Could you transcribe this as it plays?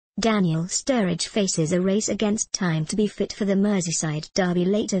Daniel Sturridge faces a race against time to be fit for the Merseyside derby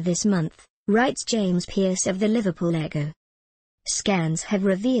later this month, writes James Pearce of the Liverpool Echo. Scans have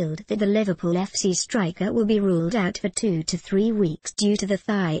revealed that the Liverpool FC striker will be ruled out for 2 to 3 weeks due to the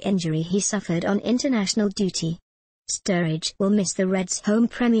thigh injury he suffered on international duty. Sturridge will miss the Reds' home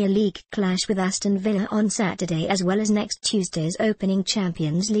Premier League clash with Aston Villa on Saturday as well as next Tuesday's opening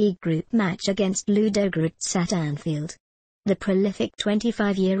Champions League group match against Ludogorets at Anfield. The prolific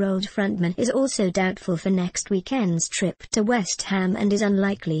 25-year-old frontman is also doubtful for next weekend's trip to West Ham and is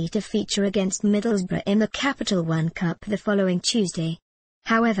unlikely to feature against Middlesbrough in the Capital One Cup the following Tuesday.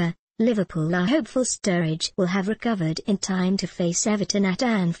 However, Liverpool are hopeful Sturridge will have recovered in time to face Everton at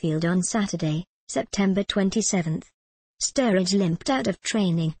Anfield on Saturday, September 27. Sturridge limped out of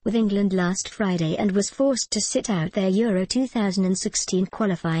training with England last Friday and was forced to sit out their Euro 2016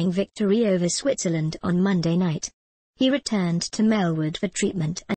 qualifying victory over Switzerland on Monday night. He returned to Melwood for treatment